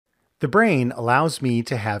TheBrain allows me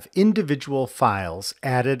to have individual files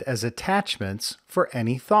added as attachments for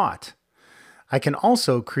any thought. I can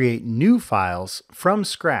also create new files from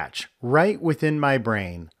scratch right within my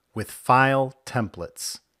brain with file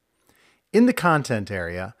templates. In the Content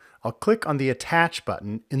area, I'll click on the Attach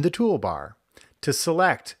button in the toolbar to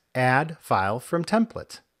select Add File from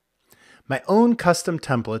Template. My own custom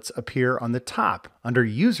templates appear on the top under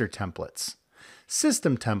User Templates.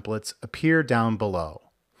 System templates appear down below.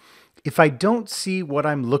 If I don't see what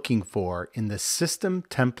I'm looking for in the System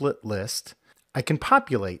Template list, I can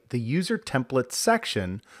populate the User Templates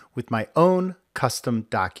section with my own custom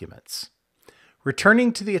documents.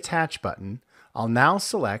 Returning to the Attach button, I'll now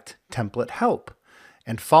select Template Help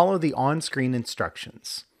and follow the on-screen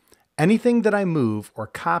instructions. Anything that I move or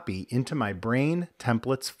copy into my Brain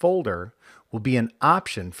Templates folder will be an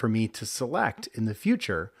option for me to select in the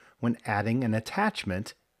future when adding an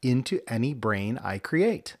attachment into any brain I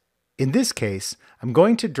create. In this case, I'm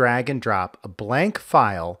going to drag and drop a blank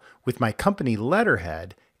file with my company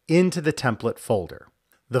letterhead into the template folder.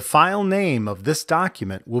 The file name of this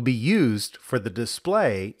document will be used for the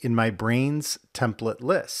display in my Brain's template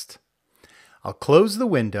list. I'll close the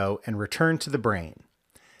window and return to the Brain.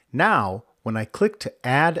 Now, when I click to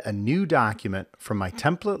add a new document from my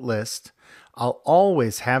template list, I'll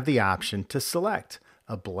always have the option to select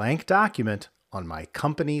a blank document on my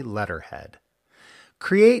company letterhead.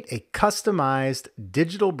 Create a customized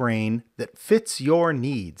digital brain that fits your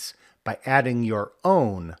needs by adding your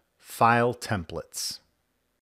own file templates.